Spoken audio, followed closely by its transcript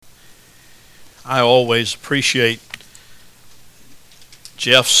I always appreciate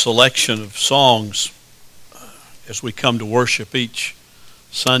Jeff's selection of songs as we come to worship each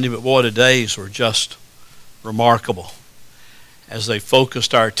Sunday, but boy, today's were just remarkable as they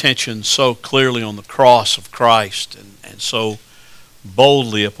focused our attention so clearly on the cross of Christ and so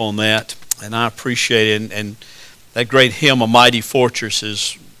boldly upon that, and I appreciate it. And that great hymn, A Mighty Fortress,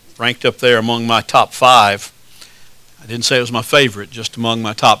 is ranked up there among my top 5. I didn't say it was my favorite, just among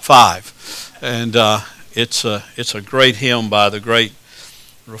my top 5. And it's a great hymn by the great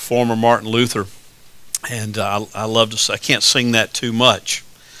reformer Martin Luther. And I love to say, I can't sing that too much.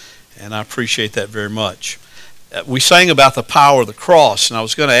 And I appreciate that very much. We sang about the power of the cross. And I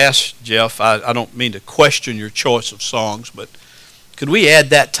was going to ask Jeff, I don't mean to question your choice of songs, but could we add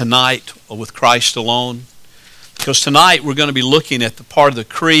that tonight with Christ alone? Because tonight we're going to be looking at the part of the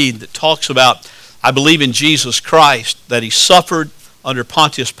creed that talks about, I believe in Jesus Christ, that he suffered under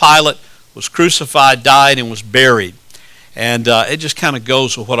Pontius Pilate, was crucified, died, and was buried. And it just kind of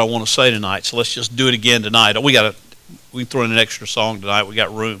goes with what I want to say tonight. So let's just do it again tonight. We can throw in an extra song tonight. We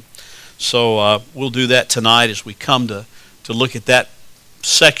got room. So we'll do that tonight as we come to look at that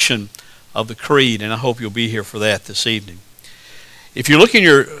section of the creed. And I hope you'll be here for that this evening. If you look in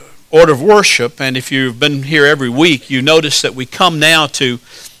your order of worship, and if you've been here every week, you notice that we come now to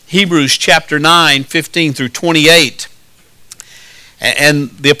Hebrews chapter 9, 15 through 28. And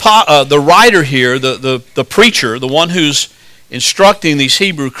the writer here, the preacher, the one who's instructing these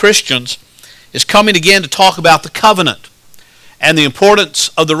Hebrew Christians, is coming again to talk about the covenant and the importance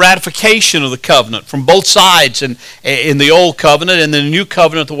of the ratification of the covenant from both sides in the old covenant and the new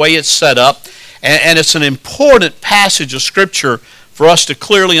covenant, the way it's set up. And it's an important passage of Scripture for us to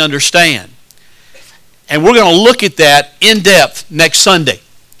clearly understand. And we're going to look at that in depth next Sunday.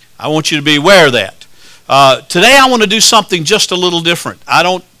 I want you to be aware of that. Today I want to do something just a little different. I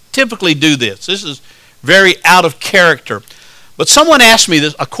don't typically do this. This is very out of character. But someone asked me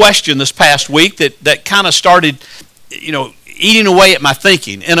a question this past week that kind of started, eating away at my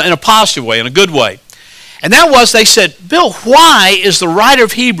thinking in a positive way, in a good way. And that was, they said, Bill, why is the writer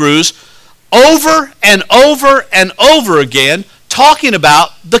of Hebrews over and over and over again talking about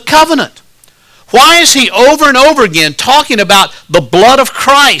the covenant? Why is he over and over again talking about the blood of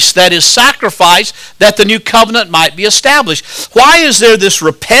Christ that is sacrificed that the new covenant might be established? Why is there this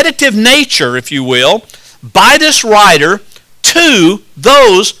repetitive nature, if you will, by this writer to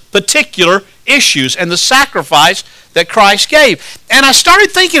those particular issues and the sacrifice that Christ gave? And I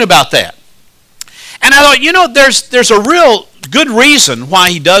started thinking about that. And I thought, there's a real good reason why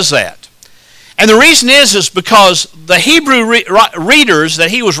he does that. And the reason is because the Hebrew readers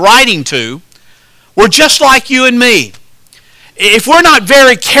that he was writing to were just like you and me. If we're not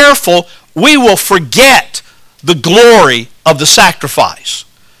very careful, we will forget the glory of the sacrifice.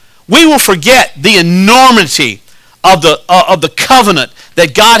 We will forget the enormity of the covenant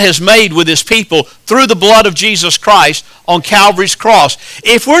that God has made with his people through the blood of Jesus Christ on Calvary's cross.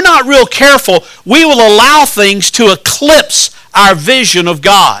 If we're not real careful, we will allow things to eclipse our vision of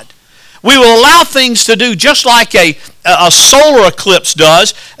God. We will allow things to do just like a solar eclipse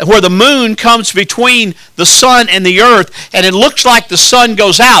does, where the moon comes between the sun and the earth, and it looks like the sun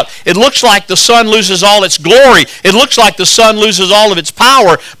goes out. It looks like the sun loses all its glory. It looks like the sun loses all of its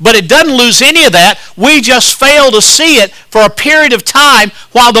power, but it doesn't lose any of that. We just fail to see it for a period of time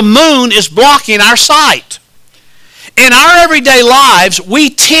while the moon is blocking our sight. In our everyday lives, we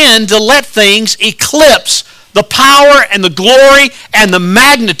tend to let things eclipse the power and the glory and the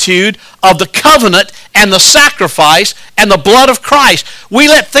magnitude of the covenant and the sacrifice and the blood of Christ. We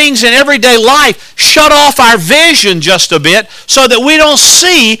let things in everyday life shut off our vision just a bit so that we don't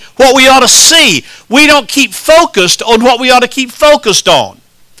see what we ought to see. We don't keep focused on what we ought to keep focused on.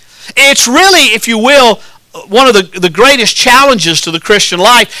 It's really, if you will, one of the greatest challenges to the Christian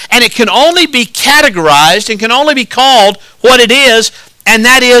life, and it can only be categorized and can only be called what it is, and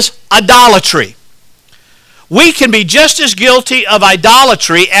that is idolatry. We can be just as guilty of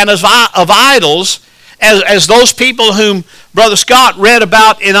idolatry and of idols as those people whom Brother Scott read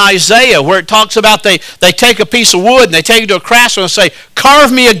about in Isaiah, where it talks about they take a piece of wood and they take it to a craftsman and say,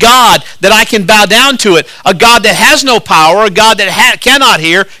 carve me a God that I can bow down to it, a God that has no power, a God that cannot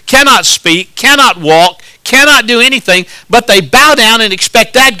hear, cannot speak, cannot walk, cannot do anything, but they bow down and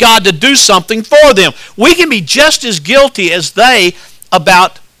expect that God to do something for them. We can be just as guilty as they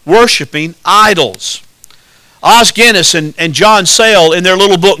about worshiping idols. Os Guinness and John Sale, in their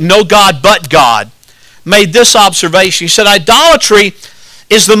little book, No God But God, made this observation. He said, idolatry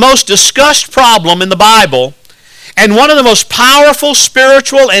is the most discussed problem in the Bible and one of the most powerful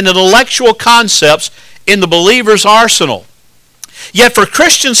spiritual and intellectual concepts in the believer's arsenal. Yet for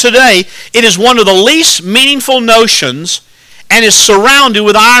Christians today, it is one of the least meaningful notions and is surrounded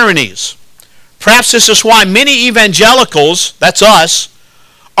with ironies. Perhaps this is why many evangelicals, that's us,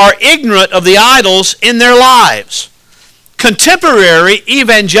 are ignorant of the idols in their lives. Contemporary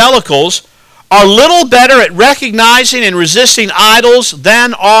evangelicals are little better at recognizing and resisting idols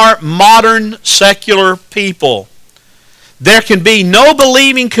than are modern secular people. There can be no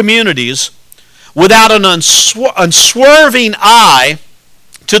believing communities without an unswerving eye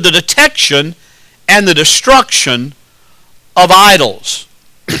to the detection and the destruction of idols.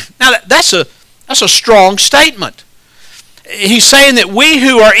 Now that's a strong statement. He's saying that we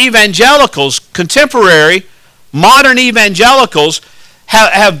who are evangelicals, contemporary, modern evangelicals,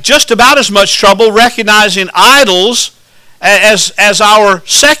 have just about as much trouble recognizing idols as our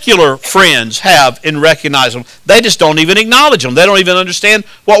secular friends have in recognizing them. They just don't even acknowledge them. They don't even understand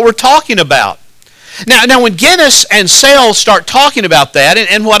what we're talking about. Now when Guinness and Sales start talking about that,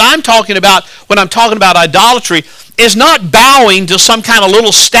 and what I'm talking about when I'm talking about idolatry is not bowing to some kind of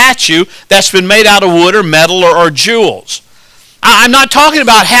little statue that's been made out of wood or metal or jewels. I'm not talking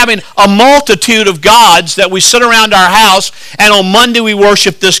about having a multitude of gods that we sit around our house, and on Monday we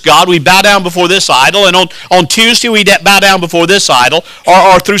worship this God, we bow down before this idol, and on Tuesday we bow down before this idol,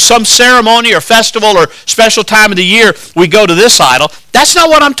 or through some ceremony or festival or special time of the year we go to this idol. That's not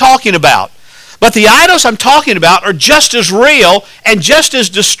what I'm talking about. But the idols I'm talking about are just as real and just as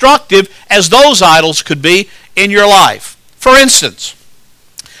destructive as those idols could be in your life. For instance,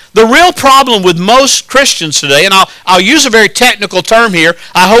 the real problem with most Christians today, and I'll use a very technical term here.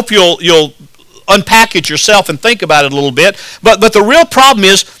 I hope you'll unpack it yourself and think about it a little bit. But the real problem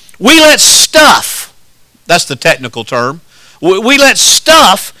is we let stuff, that's the technical term, we let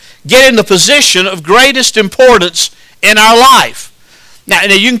stuff get in the position of greatest importance in our life. Now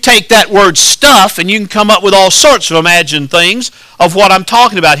you can take that word stuff and you can come up with all sorts of imagined things of what I'm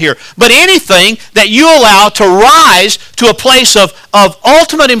talking about here. But anything that you allow to rise to a place of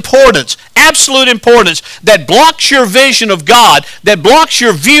ultimate importance, absolute importance, that blocks your vision of God, that blocks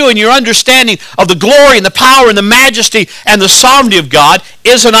your view and your understanding of the glory and the power and the majesty and the sovereignty of God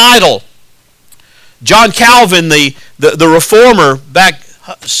is an idol. John Calvin, the reformer back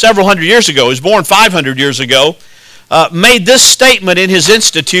several hundred years ago, he was born 500 years ago, made this statement in his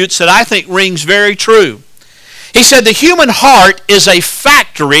Institutes that I think rings very true. He said, the human heart is a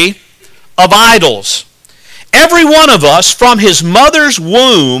factory of idols. Every one of us from his mother's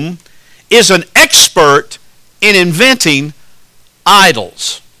womb is an expert in inventing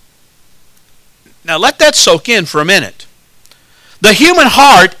idols. Now let that soak in for a minute. The human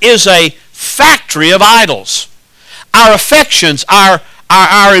heart is a factory of idols. Our affections,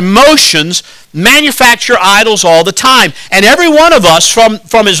 our emotions manufacture idols all the time. And every one of us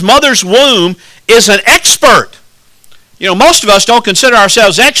from his mother's womb is an expert. You know, most of us don't consider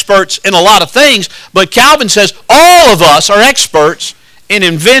ourselves experts in a lot of things, but Calvin says all of us are experts in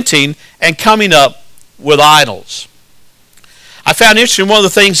inventing and coming up with idols. I found interesting one of the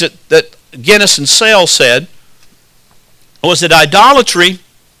things that Guinness and Sales said was that idolatry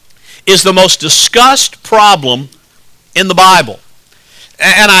is the most discussed problem in the Bible.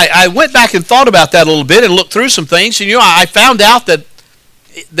 And I went back and thought about that a little bit and looked through some things, and I found out that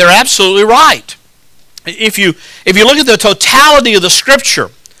they're absolutely right. If you look at the totality of the Scripture,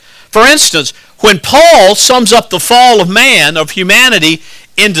 for instance, when Paul sums up the fall of man, of humanity,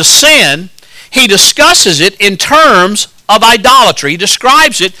 into sin, he discusses it in terms of idolatry. He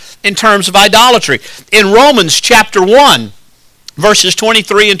describes it in terms of idolatry. In Romans chapter 1, verses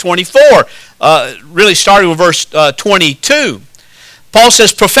 23 and 24, really starting with verse 22, Paul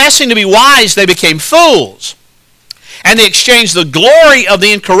says, professing to be wise, they became fools, and they exchanged the glory of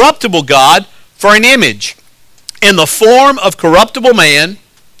the incorruptible God for an image in the form of corruptible man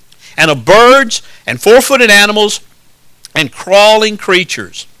and of birds and four-footed animals and crawling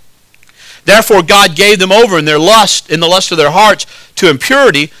creatures. Therefore God gave them over in the lust of their hearts to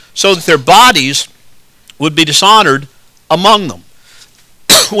impurity, so that their bodies would be dishonored among them.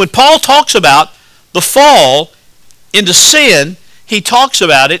 When Paul talks about the fall into sin, he talks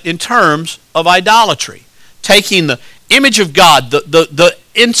about it in terms of idolatry, taking the image of God, the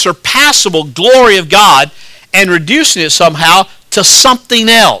unsurpassable glory of God, and reducing it somehow to something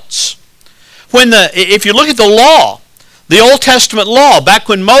else. If you look at the law, the Old Testament law, back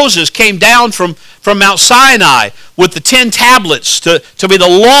when Moses came down from Mount Sinai with the 10 tablets to be the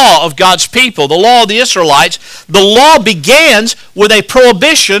law of God's people, the law of the Israelites, the law begins with a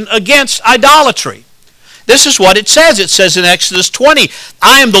prohibition against idolatry. This is what it says. It says in Exodus 20,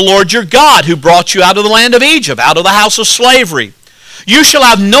 I am the Lord your God who brought you out of the land of Egypt, out of the house of slavery. You shall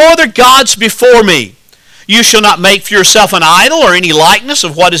have no other gods before me. You shall not make for yourself an idol or any likeness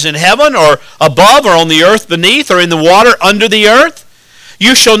of what is in heaven or above or on the earth beneath or in the water under the earth.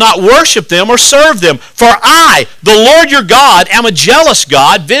 You shall not worship them or serve them. For I, the Lord your God, am a jealous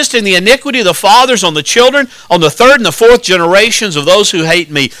God, visiting the iniquity of the fathers on the children, on the third and the fourth generations of those who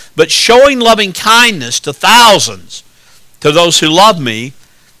hate me, but showing loving kindness to thousands, to those who love me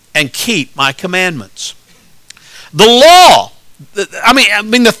and keep my commandments. The law,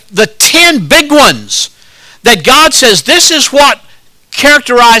 the 10 big ones that God says, this is what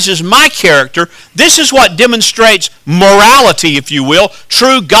characterizes my character. This is what demonstrates morality, if you will,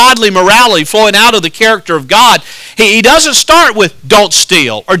 true godly morality flowing out of the character of God. He doesn't start with don't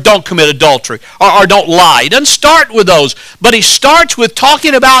steal or don't commit adultery or don't lie. He doesn't start with those, but he starts with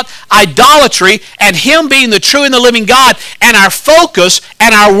talking about idolatry and him being the true and the living God, and our focus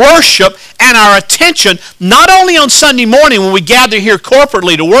and our worship and our attention, not only on Sunday morning when we gather here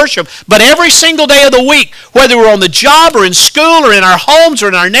corporately to worship, but every single day of the week, whether we're on the job or in school or in our homes or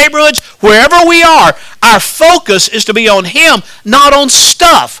in our neighborhoods, wherever we are, our focus is to be on him, not on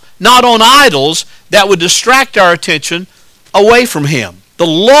stuff, not on idols that would distract our attention away from him. The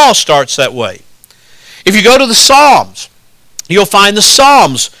law starts that way. If you go to the Psalms, you'll find the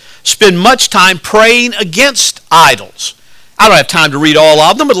Psalms spend much time praying against idols. I don't have time to read all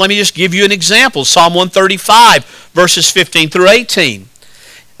of them, but let me just give you an example. Psalm 135, verses 15 through 18.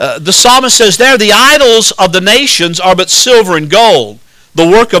 The psalmist says there, the idols of the nations are but silver and gold, the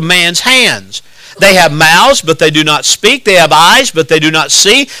work of man's hands. They have mouths, but they do not speak. They have eyes, but they do not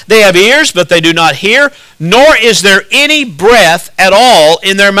see. They have ears, but they do not hear. Nor is there any breath at all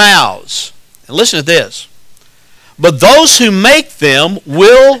in their mouths. And listen to this. But those who make them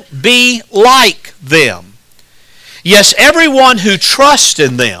will be like them. Yes, everyone who trusts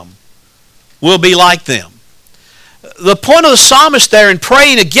in them will be like them. The point of the psalmist there in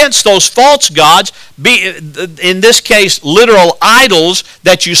praying against those false gods, in this case literal idols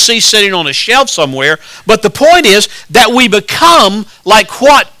that you see sitting on a shelf somewhere, but the point is that we become like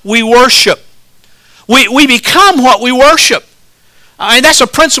what we worship. We become what we worship. I mean, that's a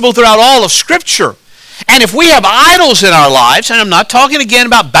principle throughout all of Scripture. And if we have idols in our lives, and I'm not talking again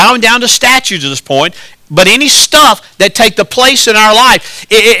about bowing down to statues at this point, but any stuff that take the place in our life,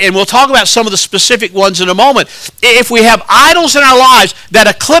 and we'll talk about some of the specific ones in a moment, if we have idols in our lives that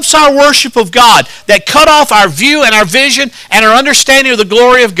eclipse our worship of God, that cut off our view and our vision and our understanding of the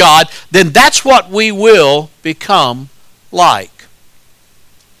glory of God, then that's what we will become like.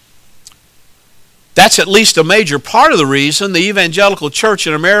 That's at least a major part of the reason the evangelical church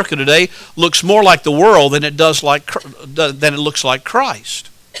in America today looks more like the world than it looks like Christ.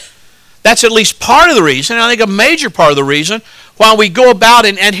 That's at least part of the reason, and I think a major part of the reason why we go about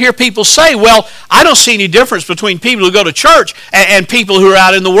and hear people say, well, I don't see any difference between people who go to church and people who are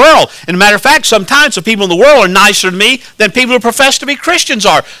out in the world. And as a matter of fact, sometimes the people in the world are nicer to me than people who profess to be Christians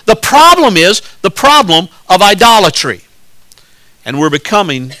are. The problem is the problem of idolatry. And we're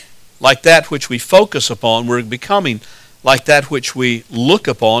becoming like that which we focus upon. We're becoming like that which we look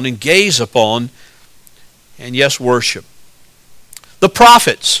upon and gaze upon and, yes, worship. The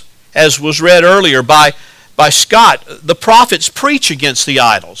prophets, as was read earlier by Scott, the prophets preach against the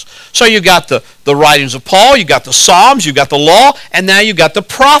idols. So you've got the writings of Paul, you've got the Psalms, you've got the law, and now you've got the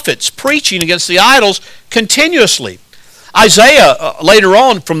prophets preaching against the idols continuously. Isaiah, later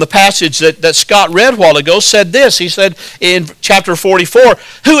on from the passage that Scott read a while ago, said this. He said in chapter 44,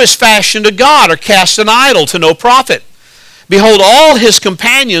 who has fashioned a god or cast an idol to no profit? Behold, all his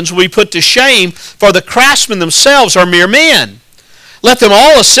companions we put to shame, for the craftsmen themselves are mere men. Let them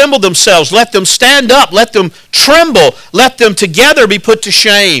all assemble themselves. Let them stand up. Let them tremble. Let them together be put to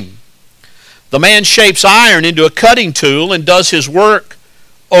shame. The man shapes iron into a cutting tool and does his work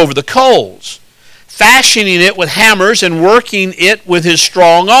over the coals, fashioning it with hammers and working it with his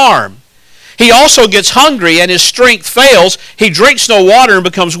strong arm. He also gets hungry and his strength fails. He drinks no water and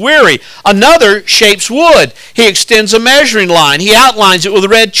becomes weary. Another shapes wood. He extends a measuring line. He outlines it with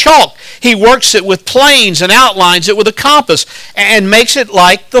red chalk. He works it with planes and outlines it with a compass and makes it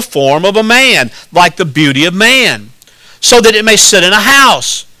like the form of a man, like the beauty of man, so that it may sit in a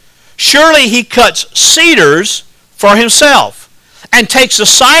house. Surely he cuts cedars for himself and takes a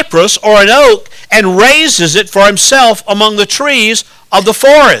cypress or an oak and raises it for himself among the trees of the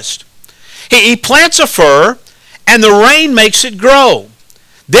forest. He plants a fir, and the rain makes it grow.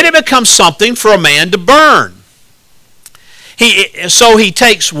 Then it becomes something for a man to burn. So he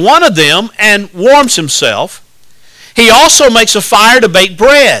takes one of them and warms himself. He also makes a fire to bake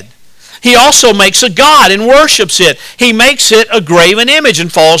bread. He also makes a god and worships it. He makes it a graven image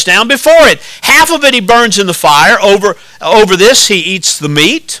and falls down before it. Half of it he burns in the fire. Over this he eats the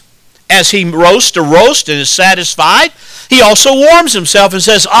meat, as he roasts a roast and is satisfied, he also warms himself and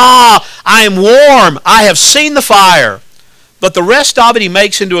says, I am warm. I have seen the fire. But the rest of it he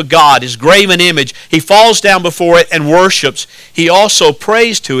makes into a god, his graven image. He falls down before it and worships. He also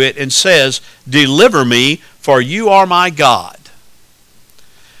prays to it and says, deliver me, for you are my God.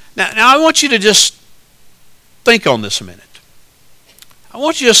 Now I want you to just think on this a minute. I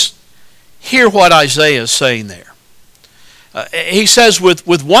want you to just hear what Isaiah is saying there. He says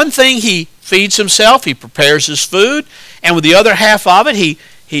with one thing he feeds himself, he prepares his food, and with the other half of it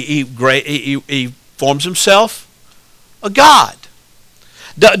he forms himself a god.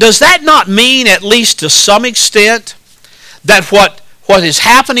 Does that not mean, at least to some extent, that what is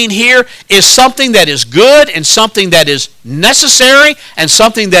happening here is something that is good and something that is necessary and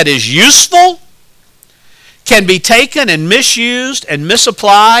something that is useful, can be taken and misused and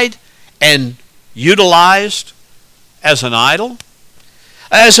misapplied and utilized as an idol?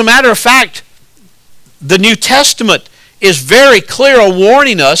 As a matter of fact, the New Testament is very clear on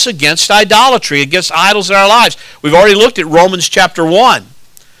warning us against idolatry, against idols in our lives. We've already looked at Romans chapter 1,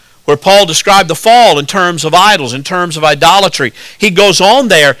 where Paul described the fall in terms of idols, in terms of idolatry. He goes on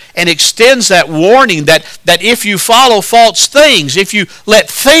there and extends that warning that if you follow false things, if you let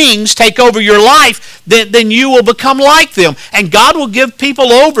things take over your life, then you will become like them. And God will give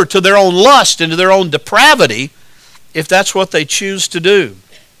people over to their own lust and to their own depravity if that's what they choose to do.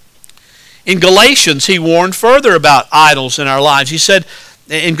 In Galatians, he warned further about idols in our lives. He said,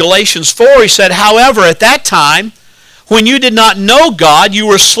 in Galatians 4, he said, however, at that time, when you did not know God, you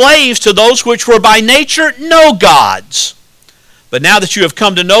were slaves to those which were by nature no gods. But now that you have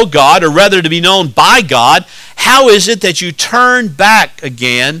come to know God, or rather to be known by God, how is it that you turn back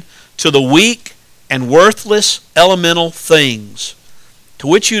again to the weak and worthless elemental things to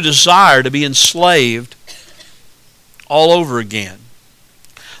which you desire to be enslaved all over again?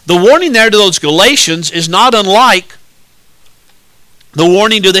 The warning there to those Galatians is not unlike the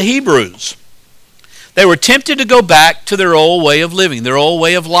warning to the Hebrews. They were tempted to go back to their old way of living, their old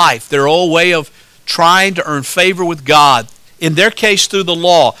way of life, their old way of trying to earn favor with God. In their case, through the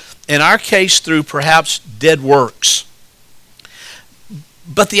law. In our case, through perhaps dead works.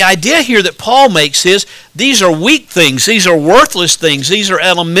 But the idea here that Paul makes is these are weak things, these are worthless things, these are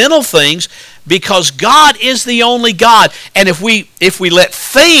elemental things, because God is the only God. And if we let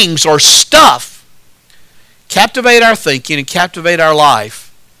things or stuff captivate our thinking and captivate our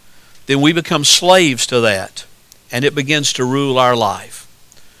life, then we become slaves to that, and it begins to rule our life.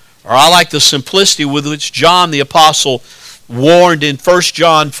 Or I like the simplicity with which John the Apostle warned in 1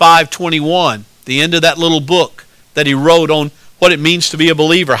 John 5:21, the end of that little book that he wrote on what it means to be a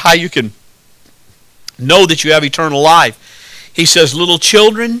believer, how you can know that you have eternal life. He says, little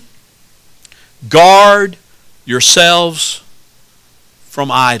children, guard yourselves from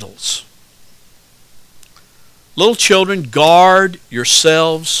idols. Little children, guard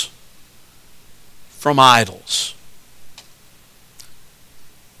yourselves from idols.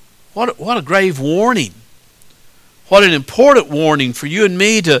 What a grave warning. What an important warning for you and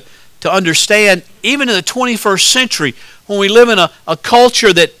me to understand, even in the 21st century, when we live in a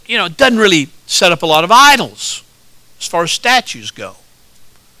culture that doesn't really set up a lot of idols as far as statues go,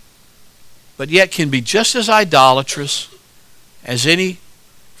 but yet can be just as idolatrous as any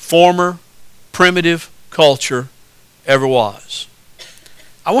former primitive culture ever was.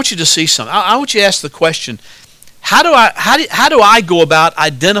 I want you to see something. I want you to ask the question, how do I go about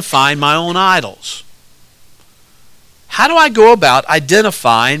identifying my own idols? How do I go about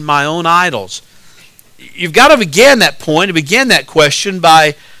identifying my own idols? You've got to begin that question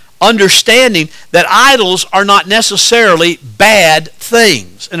by understanding that idols are not necessarily bad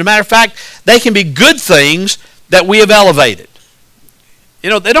things. And as a matter of fact, they can be good things that we have elevated. They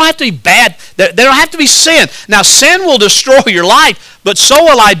don't have to be bad. They don't have to be sin. Now, sin will destroy your life, but so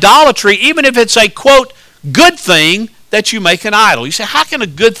will idolatry, even if it's a, quote, good thing that you make an idol. You say, how can a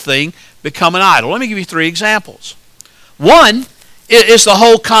good thing become an idol? Let me give you 3 examples. One is the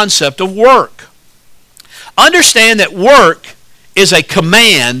whole concept of work. Understand that work is a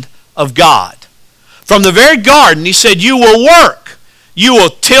command of God. From the very garden, he said, you will work. You will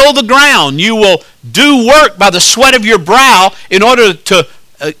till the ground. You will do work by the sweat of your brow in order to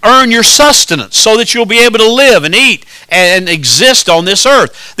earn your sustenance so that you'll be able to live and eat and exist on this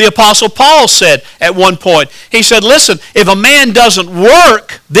earth. The Apostle Paul said at one point, he said, listen, if a man doesn't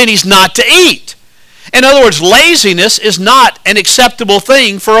work, then he's not to eat. In other words, laziness is not an acceptable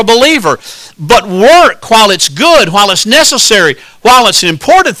thing for a believer. But work, while it's good, while it's necessary, while it's an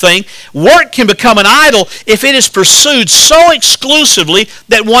important thing, work can become an idol if it is pursued so exclusively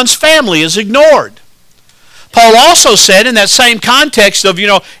that one's family is ignored. Paul also said in that same context of,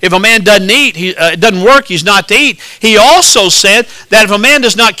 if a man doesn't eat, doesn't work, he's not to eat. He also said that if a man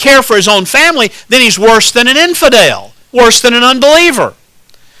does not care for his own family, then he's worse than an infidel, worse than an unbeliever.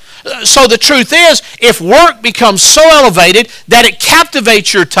 So the truth is, if work becomes so elevated that it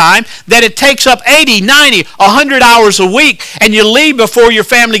captivates your time, that it takes up 80, 90, 100 hours a week, and you leave before your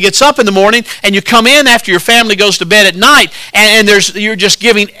family gets up in the morning, and you come in after your family goes to bed at night, and you're just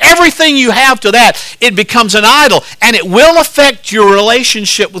giving everything you have to that, it becomes an idol, and it will affect your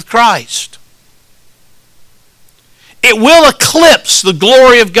relationship with Christ. It will eclipse the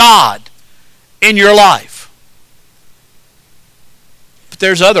glory of God in your life.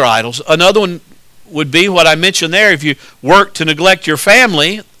 There's other idols. Another one would be what I mentioned there. If you work to neglect your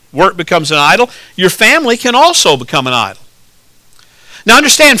family, work becomes an idol. Your family can also become an idol. Now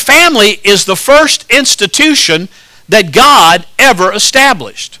understand, family is the first institution that God ever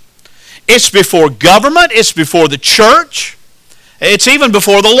established. It's before government. It's before the church. It's even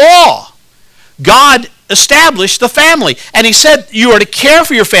before the law. God established the family. And he said you are to care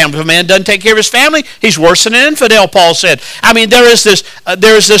for your family. If a man doesn't take care of his family, he's worse than an infidel, Paul said. I mean, there is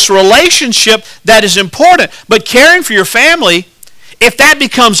this relationship that is important. But caring for your family, if that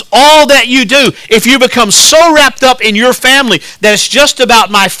becomes all that you do, if you become so wrapped up in your family that it's just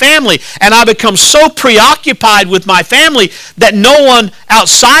about my family, and I become so preoccupied with my family that no one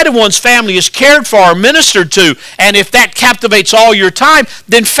outside of one's family is cared for or ministered to, and if that captivates all your time,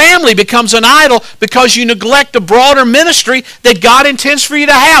 then family becomes an idol because you neglect a broader ministry that God intends for you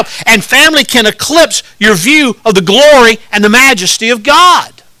to have. And family can eclipse your view of the glory and the majesty of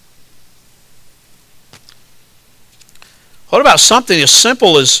God. What about something as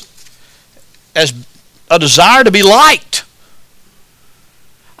simple as a desire to be liked?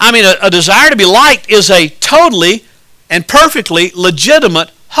 I mean, a desire to be liked is a totally and perfectly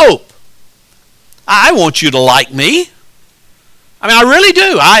legitimate hope. I want you to like me. I mean, I really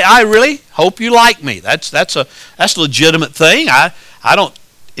do. I really hope you like me. That's a legitimate thing. I don't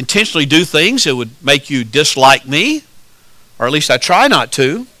intentionally do things that would make you dislike me, or at least I try not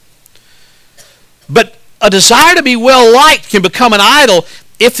to. But a desire to be well liked can become an idol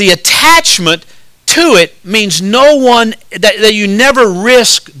if the attachment to it means no one, that you never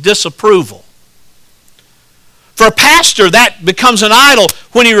risk disapproval. For a pastor, that becomes an idol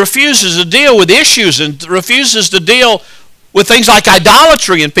when he refuses to deal with issues and refuses to deal with things like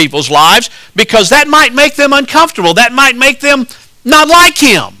idolatry in people's lives, because that might make them uncomfortable. That might make them not like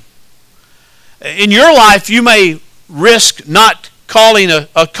him. In your life, you may risk not calling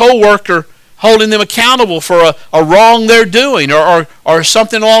a coworker, holding them accountable for a wrong they're doing, or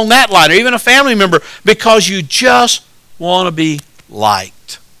something along that line, or even a family member, because you just want to be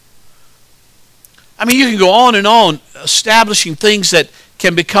liked. I mean, you can go on and on establishing things that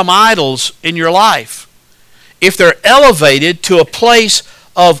can become idols in your life if they're elevated to a place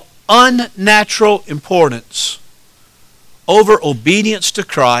of unnatural importance over obedience to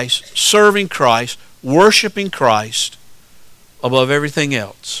Christ, serving Christ, worshiping Christ above everything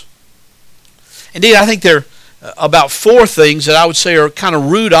else. Indeed, I think there are about 4 things that I would say are kind of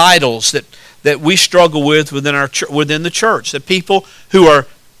root idols that we struggle with within the church. That people who are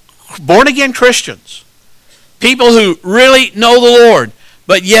born-again Christians, people who really know the Lord,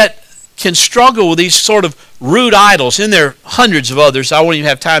 but yet can struggle with these sort of root idols. And there are hundreds of others I won't even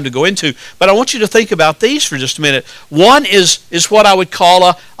have time to go into, but I want you to think about these for just a minute. One is what I would call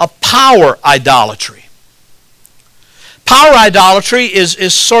a power idolatry. Power idolatry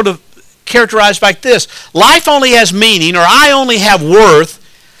is sort of characterized like this: life only has meaning, or I only have worth,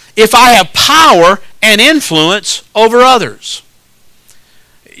 if I have power and influence over others.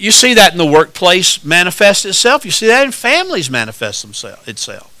 You see that in the workplace manifest itself. You see that in families manifest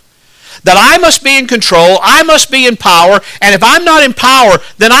itself. That I must be in control, I must be in power, and if I'm not in power,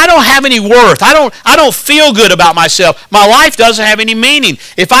 then I don't have any worth. I don't feel good about myself. My life doesn't have any meaning.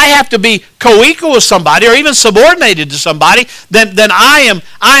 If I have to be co-equal with somebody or even subordinated to somebody, then I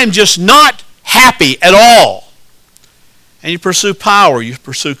am just not happy at all. And you pursue power, you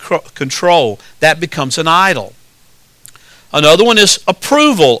pursue control. That becomes an idol. Another one is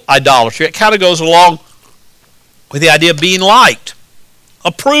approval idolatry. It kind of goes along with the idea of being liked.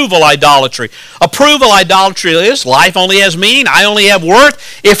 Approval idolatry. Approval idolatry is life only has meaning, I only have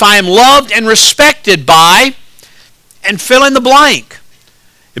worth if I am loved and respected by, and fill in the blank.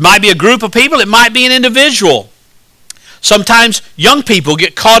 It might be a group of people, it might be an individual. Sometimes young people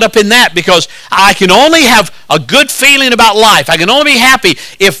get caught up in that because I can only have a good feeling about life. I can only be happy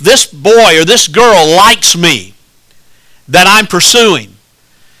if this boy or this girl likes me that I'm pursuing.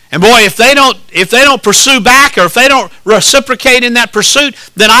 And boy, if they don't pursue back, or if they don't reciprocate in that pursuit,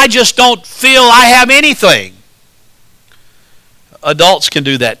 then I just don't feel I have anything. adults can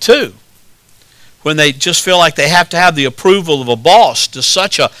do that too. When they just feel like they have to have the approval of a boss to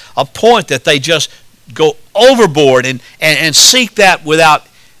such a point that they just go overboard and seek that without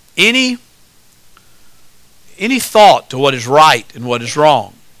any thought to what is right and what is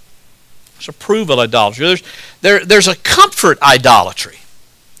wrong. There's approval idolatry. There's a comfort idolatry.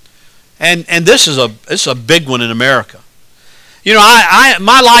 And this is a big one in America. You know,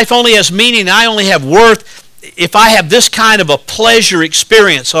 my life only has meaning, I only have worth if I have this kind of a pleasure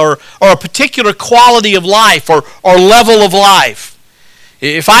experience or a particular quality of life or level of life.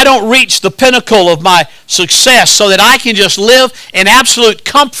 If I don't reach the pinnacle of my success so that I can just live in absolute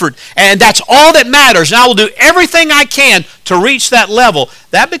comfort and that's all that matters and I will do everything I can to reach that level,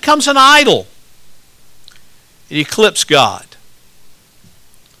 that becomes an idol. It eclipses God.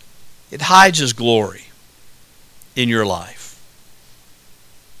 It hides His glory in your life.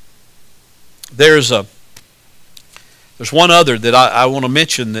 There's one other that I want to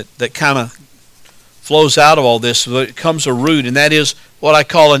mention that kind of flows out of all this. It comes a root, and that is what I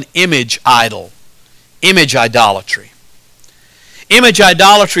call an image idol. Image idolatry. Image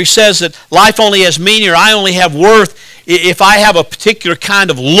idolatry says that life only has meaning or I only have worth if I have a particular kind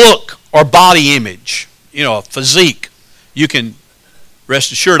of look or body image. You know, a physique. You can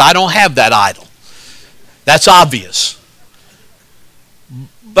rest assured I don't have that idol. That's obvious.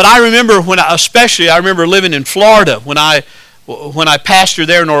 But I remember I remember living in Florida when I pastored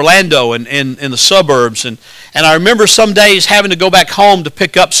there in Orlando and in the suburbs, and I remember some days having to go back home to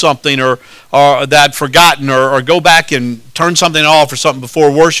pick up something or that I'd forgotten or go back and turn something off or something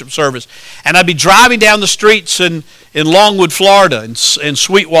before worship service, and I'd be driving down the streets in Longwood, Florida, and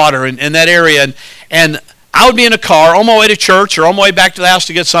Sweetwater and that area, and I would be in a car on my way to church or on my way back to the house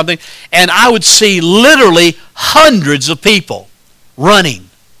to get something, and I would see literally hundreds of people running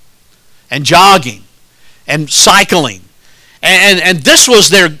and jogging and cycling. And this was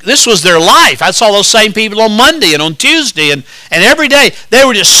their life. I saw those same people on Monday and on Tuesday and every day. They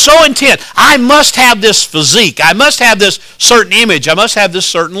were just so intent. I must have this physique. I must have this certain image. I must have this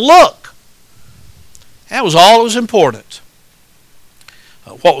certain look. That was all that was important.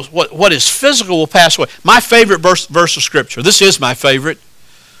 What is physical will pass away. My favorite verse of Scripture, this is my favorite,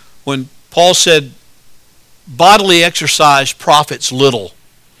 when Paul said, bodily exercise profits little.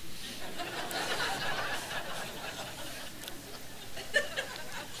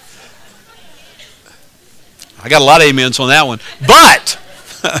 I got a lot of amens on that one. But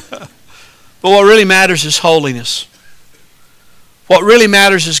what really matters is holiness. What really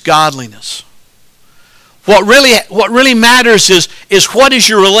matters is godliness. What really matters is what is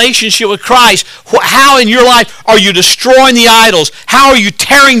your relationship with Christ? How in your life are you destroying the idols? How are you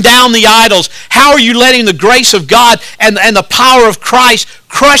tearing down the idols? How are you letting the grace of God and the power of Christ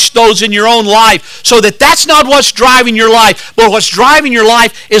crush those in your own life so that that's not what's driving your life, but what's driving your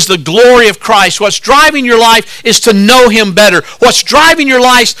life is the glory of Christ. What's driving your life is to know Him better. What's driving your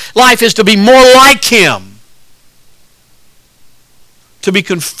life is to be more like Him, to be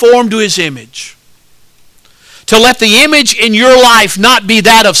conformed to His image. To let the image in your life not be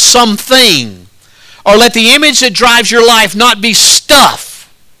that of something, or let the image that drives your life not be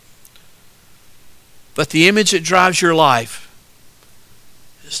stuff, but the image that drives your life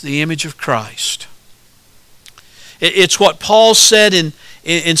is the image of Christ. It's what Paul said in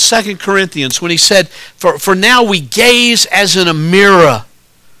 2 Corinthians when he said, For now we gaze as in a mirror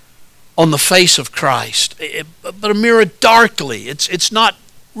on the face of Christ, but a mirror darkly. It's not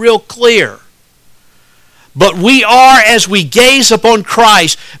real clear. But we are, as we gaze upon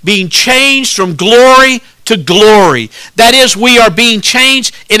Christ, being changed from glory to glory. That is, we are being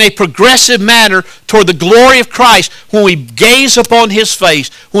changed in a progressive manner toward the glory of Christ when we gaze upon His face,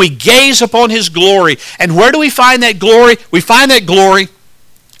 when we gaze upon His glory. And where do we find that glory? We find that glory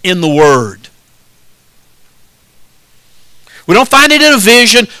in the Word. We don't find it in a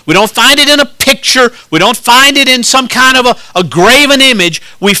vision. We don't find it in a picture. We don't find it in some kind of a graven image.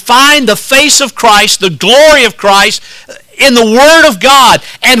 We find the face of Christ, the glory of Christ, in the Word of God.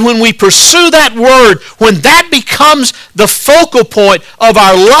 And when we pursue that Word, when that becomes the focal point of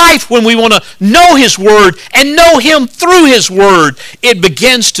our life, when we want to know His Word and know Him through His Word, it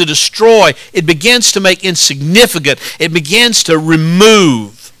begins to destroy. It begins to make insignificant. It begins to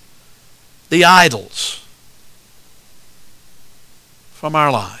remove the idols from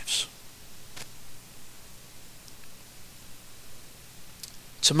our lives.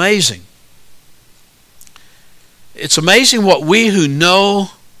 It's amazing. It's amazing what we who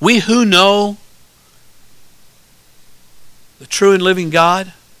know the true and living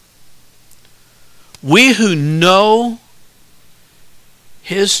God, we who know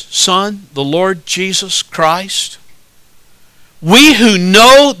His Son, the Lord Jesus Christ, We who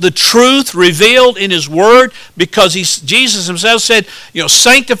know the truth revealed in His Word, because Jesus Himself said,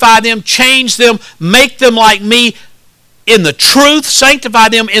 sanctify them, change them, make them like me in the truth, sanctify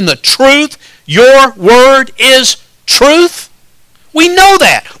them in the truth. Your Word is truth. We know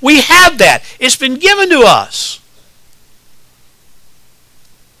that. We have that. It's been given to us.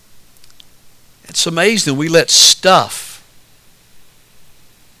 It's amazing we let stuff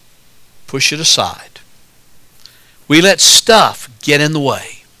push it aside. We let stuff get in the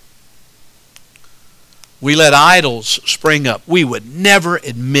way. We let idols spring up. We would never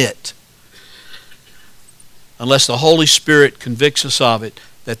admit, unless the Holy Spirit convicts us of it,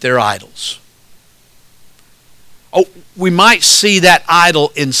 that they're idols. Oh, we might see that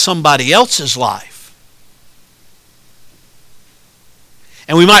idol in somebody else's life.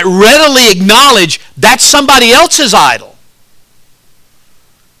 And we might readily acknowledge that's somebody else's idol.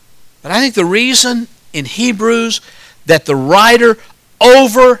 But I think the reason in Hebrews that the writer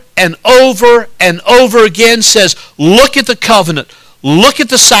over and over and over again says, look at the covenant, look at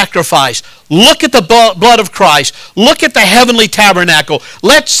the sacrifice, look at the blood of Christ, look at the heavenly tabernacle.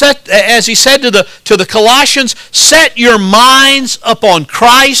 Let's set, as he said to the Colossians, set your minds upon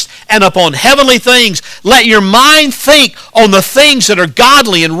Christ and upon heavenly things. Let your mind think on the things that are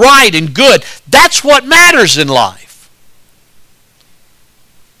godly and right and good. That's what matters in life.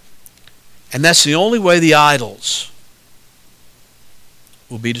 And that's the only way the idols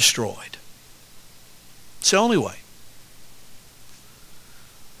will be destroyed. It's the only way.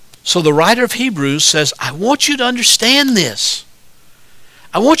 So the writer of Hebrews says, I want you to understand this.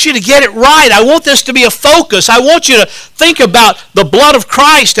 I want you to get it right. I want this to be a focus. I want you to think about the blood of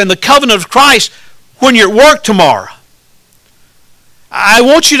Christ and the covenant of Christ when you're at work tomorrow. I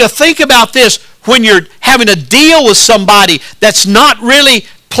want you to think about this when you're having to deal with somebody that's not really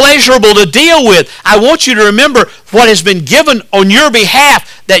pleasurable to deal with. I want you to remember what has been given on your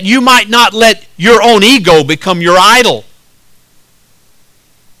behalf, that you might not let your own ego become your idol.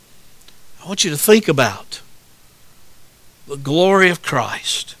 I want you to think about the glory of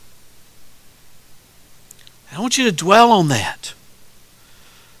Christ. I want you to dwell on that.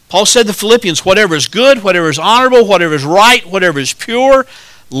 Paul said to Philippians, whatever is good, whatever is honorable, whatever is right, whatever is pure,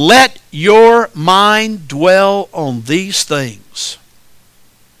 let your mind dwell on these things.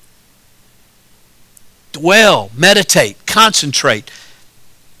 Dwell, meditate, concentrate.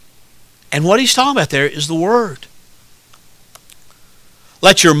 And what he's talking about there is the Word.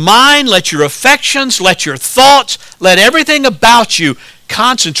 Let your mind, let your affections, let your thoughts, let everything about you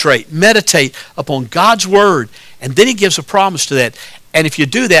concentrate, meditate upon God's Word. And then he gives a promise to that. And if you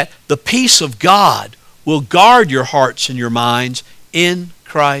do that, the peace of God will guard your hearts and your minds in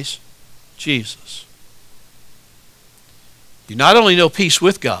Christ Jesus. You not only know peace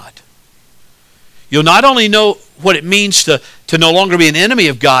with God, you'll not only know what it means to no longer be an enemy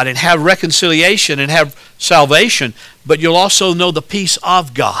of God and have reconciliation and have salvation, but you'll also know the peace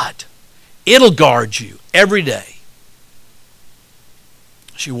of God. It'll guard you every day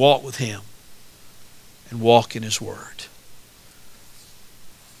as you walk with Him and walk in His Word.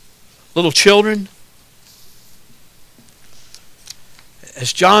 Little children,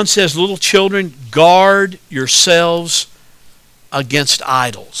 as John says, little children, guard yourselves against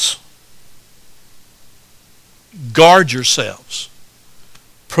idols. Guard yourselves.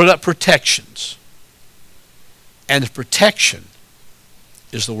 Put up protections. And the protection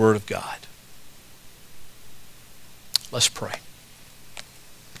is the Word of God. Let's pray.